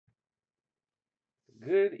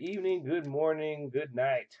Good evening, good morning, good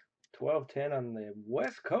night. 12:10 on the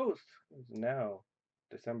West Coast. It's now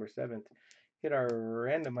December 7th. Hit our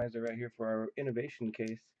randomizer right here for our innovation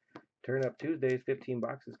case. Turn up Tuesdays, 15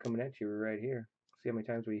 boxes coming at you right here. See how many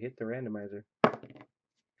times we hit the randomizer.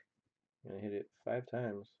 Gonna hit it 5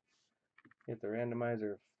 times. Hit the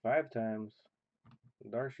randomizer 5 times.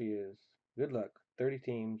 There she is. Good luck. 30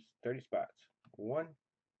 teams, 30 spots. 1,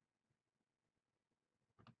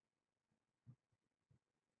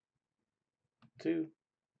 2,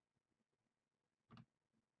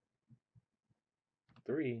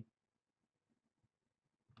 3,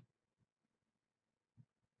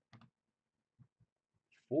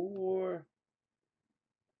 4.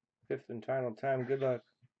 Fifth and final time. Good luck.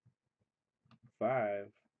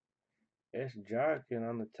 5. S. Jocken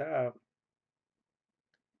on the top.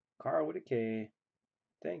 Carl with a K.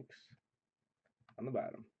 Thanks on the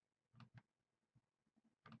bottom.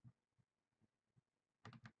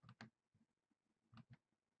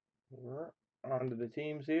 On to the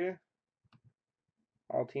teams here.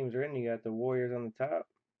 All teams are in. You got the Warriors on the top.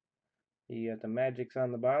 You got the Magics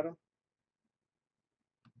on the bottom.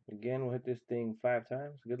 Again, we'll hit this thing 5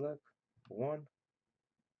 times. Good luck. 1,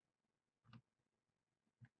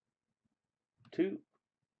 2,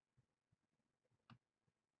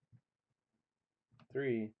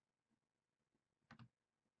 3,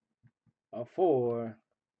 a 4,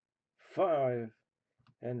 5,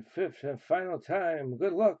 and fifth and final time.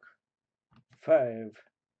 Good luck. 5.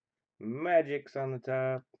 Magics on the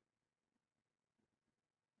top.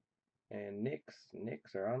 And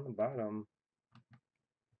Knicks are on the bottom.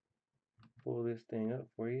 Pull this thing up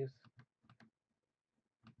for you.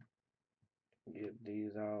 Get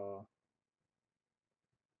these all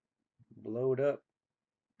blowed up.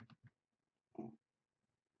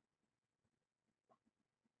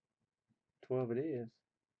 Twelve it is.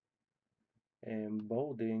 And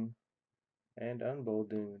bolding and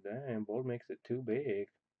unbolding. Damn, bold makes it too big.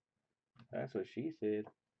 That's what she said.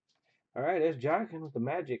 All right, that's Jochen with the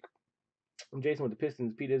Magic. I'm Jason with the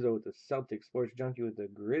Pistons. Pete Izzo with the Celtics. Sports Junkie with the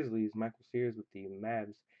Grizzlies. Michael Sears with the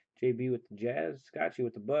Mavs. JB with the Jazz. Scotchy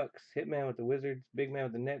with the Bucks. Hitman with the Wizards. Big Man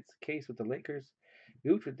with the Nets. Case with the Lakers.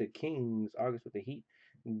 Gooch with the Kings. August with the Heat.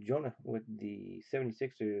 Jonah with the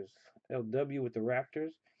 76ers. LW with the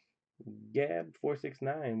Raptors. Gab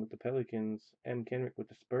 469 with the Pelicans, M. Kenrick with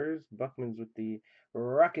the Spurs, Buckman's with the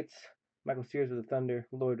Rockets, Michael Sears with the Thunder,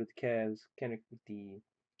 Lloyd with the Cavs, Kenrick with the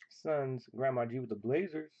Suns, Grandma G with the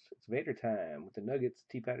Blazers. It's Vader time with the Nuggets,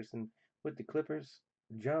 T. Patterson with the Clippers,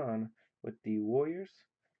 John with the Warriors,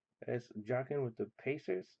 S. Jockin with the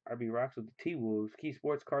Pacers, RB Rocks with the T Wolves, Key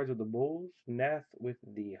Sports Cards with the Bulls, Nath with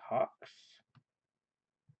the Hawks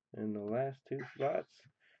in the last 2 spots.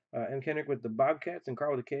 M. Kendrick with the Bobcats and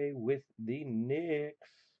Carl Decay with the Knicks.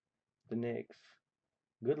 The Knicks.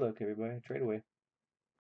 Good luck, everybody. Trade away.